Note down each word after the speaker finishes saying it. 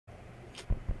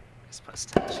His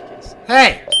mustache case.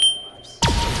 Hey!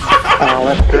 Oh,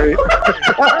 that's great.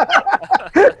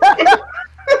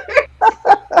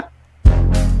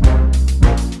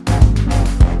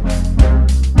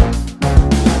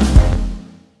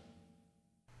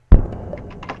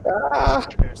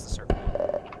 There's the circle.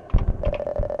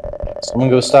 Someone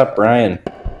go stop Brian.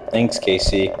 Thanks,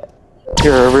 Casey.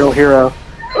 You're a real hero.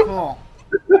 Cool.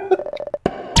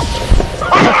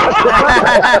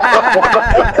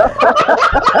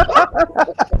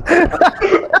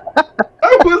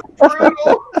 That was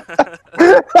brutal.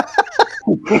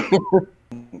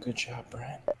 Good job,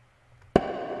 Brian.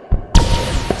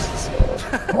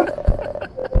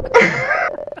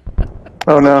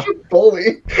 Oh no.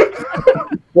 Bully.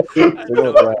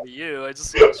 You, I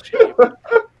just lost you.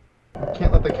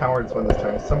 Can't let the cowards win this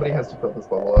time. Somebody has to fill this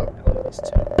level up.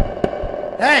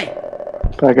 Hey!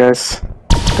 Bye guys.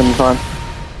 It's been fun.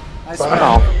 Nice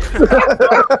Bye. one.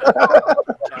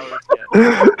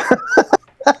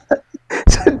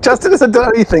 Justin hasn't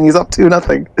done anything. He's up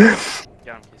 2-0. Get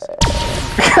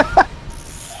him,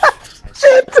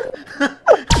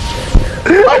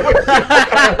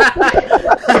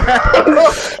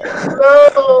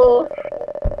 No!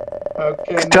 How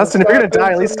can Justin, if you're gonna this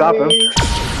die, at least stop happen him.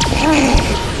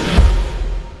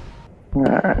 to me?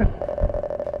 Alright.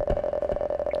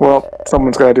 Well,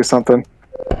 someone's gotta do something.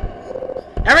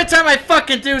 Every time I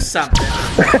fucking do something.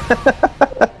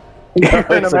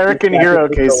 You're an American hero,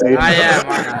 Casey. I am,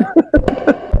 aren't I?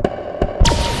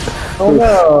 Oh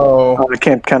no! Oh, I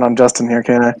can't count on Justin here,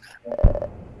 can I?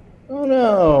 Oh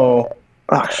no!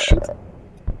 Oh shit.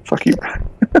 Fuck you.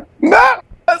 No!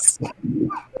 Yes!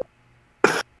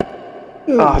 Oh,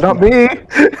 not me!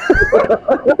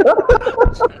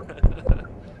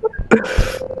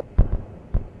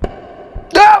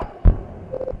 No!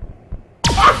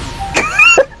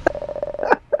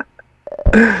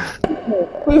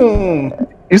 Boom!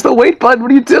 Use the wait button,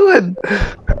 what are you doing?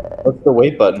 What's the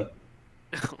wait button?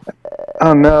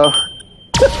 Oh no.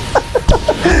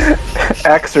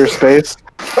 X or space.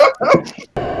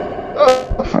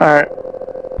 Alright.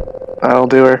 That'll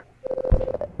do her.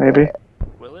 Maybe.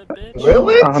 Will it, bitch? Will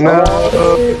it? Oh no.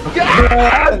 Yeah!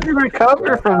 How did you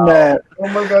recover from that? Oh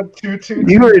my god, 2-2.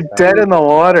 You were dead in the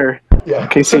water. Yeah.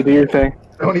 Casey, do your thing.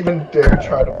 Don't even dare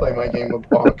try to play my game with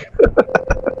Bonk.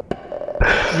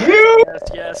 You!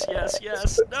 Yes.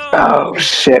 No! Oh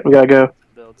shit, we gotta go.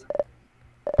 Build.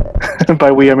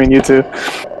 By we, I mean you two.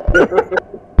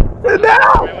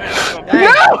 No! Hey!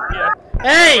 Yeah.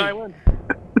 Hey! I win.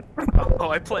 Oh,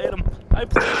 I played him.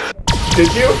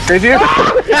 Did you? Did you?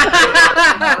 Out.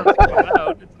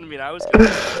 It didn't mean I was going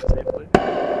to safely.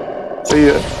 See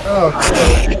ya. Oh,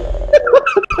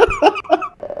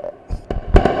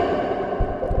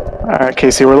 Alright,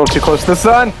 Casey, we're a little too close to the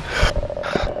sun.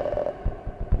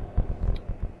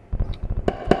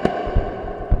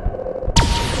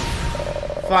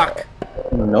 Fuck.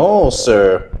 No,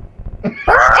 sir. You didn't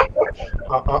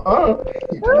have a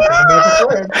magic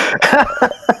word.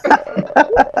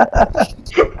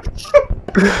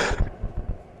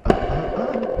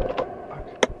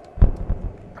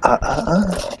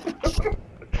 I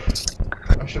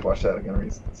should watch that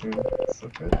again soon. It's so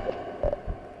good.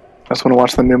 I just want to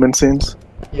watch the Newman scenes.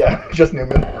 Yeah, just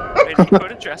Newman. Wait, did you go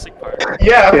to Jurassic Park?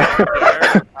 Yeah.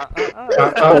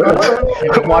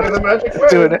 Watch the magic word.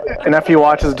 Dude, and if he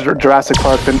watches Jurassic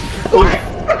Park, then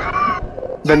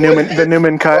the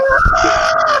Newman cut.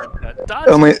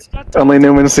 Only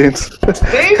Newman scenes.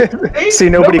 See,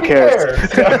 nobody cares.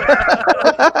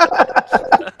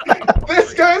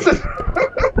 This guy's a...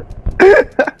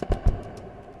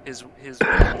 his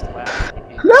laugh.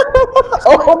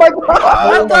 Oh my god!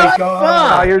 What the Oh,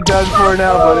 fuck? you're done for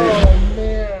now, buddy. Oh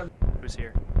man. Who's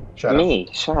here? Shut up. Me,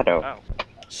 Shadow. Oh,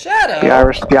 Shadow. The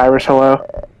Irish hello.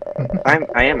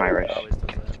 I am Irish. always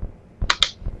does that.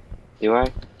 Do I?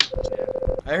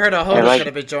 I heard a host like-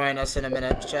 gonna be joining us in a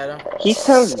minute, Shadow. He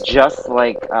sounds just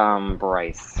like Yeah.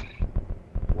 Bryce.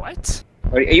 What?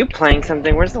 Are you playing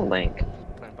something? Where's the link?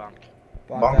 Playing Bonk.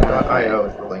 Bonk.io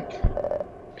is the link.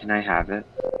 Can I have it?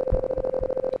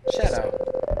 Shadow.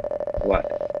 What?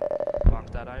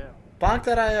 Bonk.io.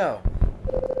 Bonk.io.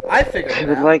 I figured I it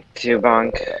would out. like to,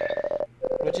 Bonk.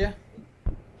 Would you?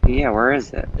 Yeah, where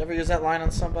is it? You ever use that line on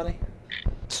somebody?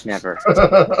 Never.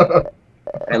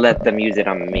 I let them use it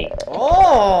on me.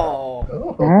 Oh!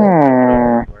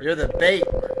 Mm. You're the bait.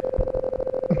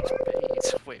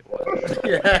 Wait, what?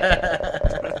 Yeah.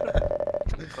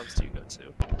 How close do you go to?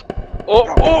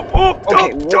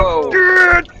 Okay, whoa.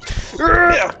 So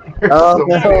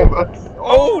many of us.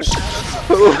 Oh,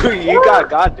 shit! You got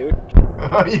God, dude.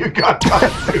 You got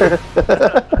that,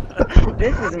 dude.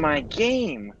 This is my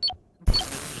game.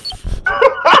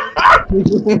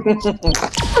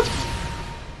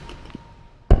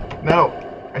 No,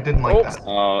 I didn't like that.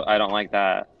 Oh, I don't like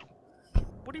that.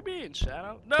 What do you mean,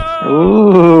 Shadow? No!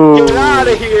 Ooh. Get out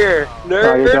of here, Oh, you're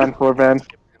nerd! done for, Ben.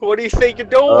 What do you think you're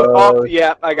doing? Oh,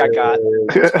 yeah, I got got.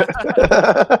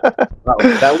 Wow,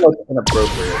 that was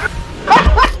inappropriate.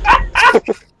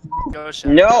 Go,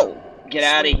 Shadow. No! Get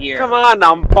out of here. Come on,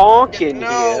 I'm bonking No.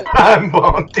 here. I'm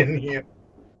bonking you.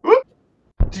 Whoop.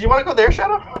 Do you want to go there,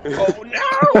 Shadow? Oh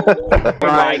no! Oh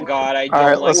my god, I don't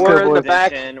Alright, like let's this go, We're in the boys.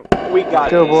 back. position. We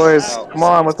got Go, it. boys. Oh, Come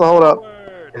on, what's the hold up?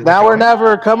 Forward. Now or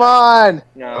never, come on!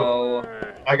 No.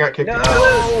 I got kicked out.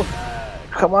 No!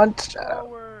 Come on, Shadow.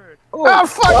 Forward. Oh,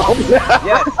 fuck!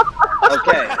 Yes!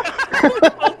 Okay.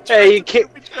 Hey, you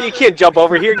can't jump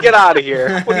over here. Get out of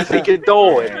here. What do you think you're I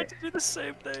doing? tried to do the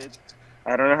same thing.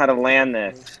 I don't know how to land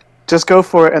this. Just go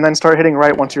for it and then start hitting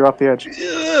right once you're off the edge.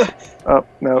 Oh,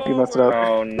 no, you messed it up.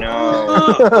 Oh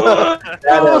no.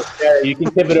 Shadow, you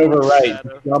can tip it over right.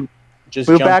 Just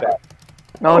Move jump back. back.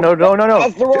 No, no, no, no, no.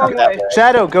 That's the wrong way.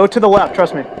 Shadow, go to the left,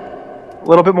 trust me. A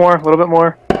little bit more, a little bit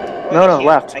more. No, no,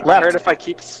 left, I heard left. if I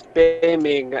keep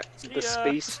spamming the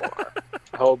space bar,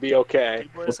 I'll be okay. You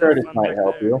The boys third have fun might back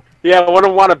help there. you. Yeah, I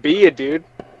wouldn't want to be you, dude.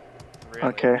 Really?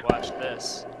 Okay. Watch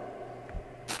this.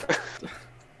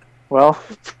 Well,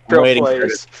 Pro waiting for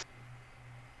players.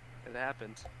 It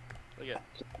happened. Look at.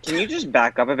 Can you just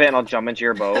back up a bit and I'll jump into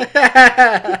your boat? Okay,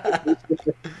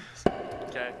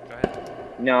 go ahead.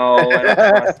 No, I don't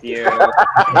trust you. Come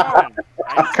on.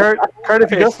 Kurt,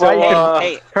 if you go Okay, flat, you so, can.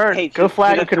 Hey, Kurt, hey, go to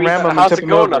flat, the you can three- ram him and How's tip it him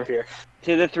going over. up here?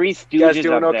 to the three You guys stooges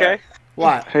doing up okay?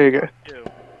 What? Here you go. You.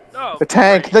 No. The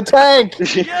tank, the tank!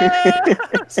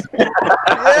 Yes!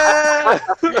 Yeah!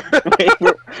 Wait,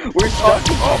 we're stuck.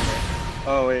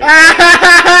 Oh wait.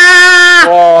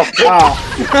 Whoa.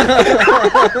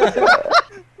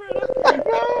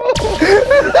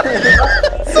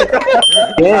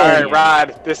 Alright,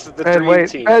 Rod, this is the And dream wait,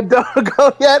 team. and don't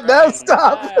go yet, no,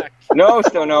 stop! Back. No,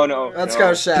 still no. Let's no.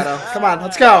 go, Shadow. Come on,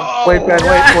 let's go. Wait, Ben, wait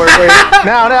for it, wait.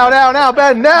 Now,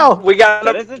 Ben, now! We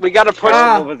gotta put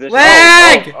Ah, Terrible position.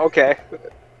 leg! Oh, okay.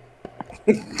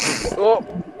 Well,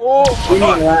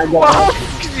 how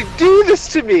could you do this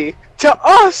to me? To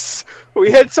us!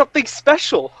 We had something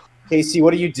special. Casey,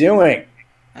 what are you doing?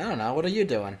 I don't know. What are you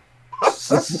doing? Look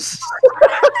at these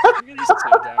two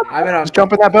down here. I'm in a. Just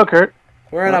jump in that boat, Kurt.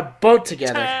 We're in a boat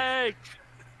together. Tank!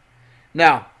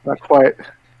 No. Not quite.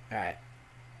 All right.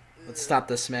 Let's stop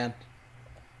this, man.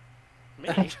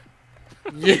 Me?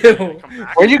 You. Come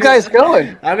back. Where are you guys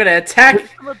going? I'm gonna attack.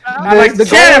 Come about. I'm like The goal is-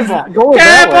 cannonball. goal is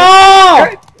that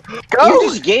Cannonball! Go! You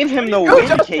just gave him the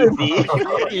win, Casey.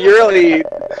 You really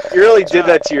did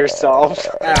that to yourself.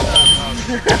 Ow.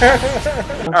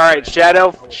 Alright,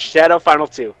 Shadow, final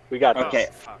two. We got this. Okay,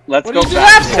 let's What go do you do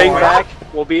back. that Hang for? back.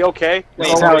 We'll be okay.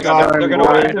 Wait, Oh my God, they're gonna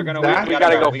why win. They're gonna win. that? We We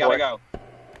gotta go We for gotta it.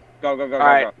 go. Go.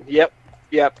 Alright, yep.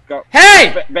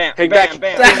 Hey! Bam, Hang bam, back.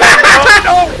 bam.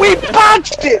 No, we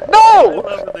punched it! I No!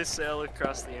 love when they sail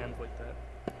across the end like that.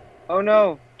 Oh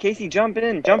no, Casey, jump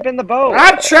in the boat.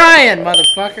 I'm trying,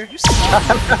 motherfucker. You suck.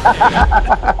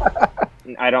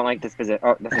 I don't like this position.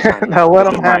 Oh, this is fine. Now let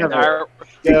him have it. Alright,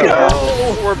 Yeah.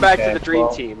 we're back to Okay, the dream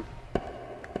well. team.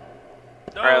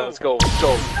 No. Alright, let's go.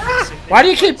 Why do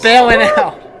you keep bailing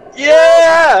out?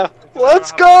 Yeah!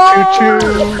 Let's go!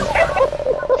 Choo-choo.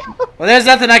 Well, there's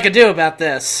nothing I can do about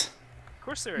this. Of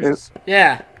course there is.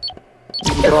 Yeah.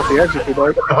 You can get off the edge if you'd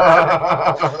like.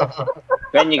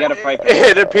 Ben, you gotta fight.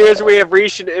 It appears we have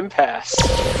reached an impasse.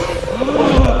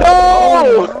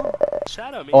 No!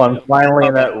 Shadow, me Oh, I'm too. finally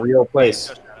in that real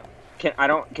place. Go,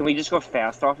 Shadow. Can we just go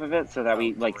fast off of it so that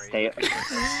we like stay?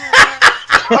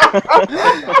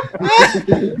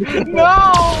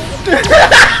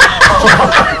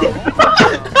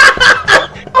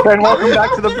 Ben, welcome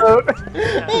back to the boat.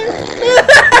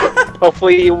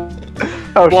 Hopefully you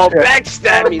Oh, won't shit.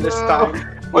 backstab me this time.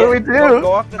 What do we do?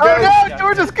 Go off the Oh boat. no,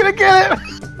 we're just gonna get it!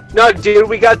 No, dude,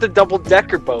 we got the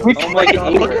double-decker boat. We I'm like an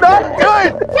can't. idiot. It's not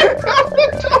good!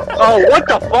 Oh, what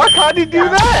the fuck? How'd you do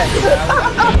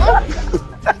that?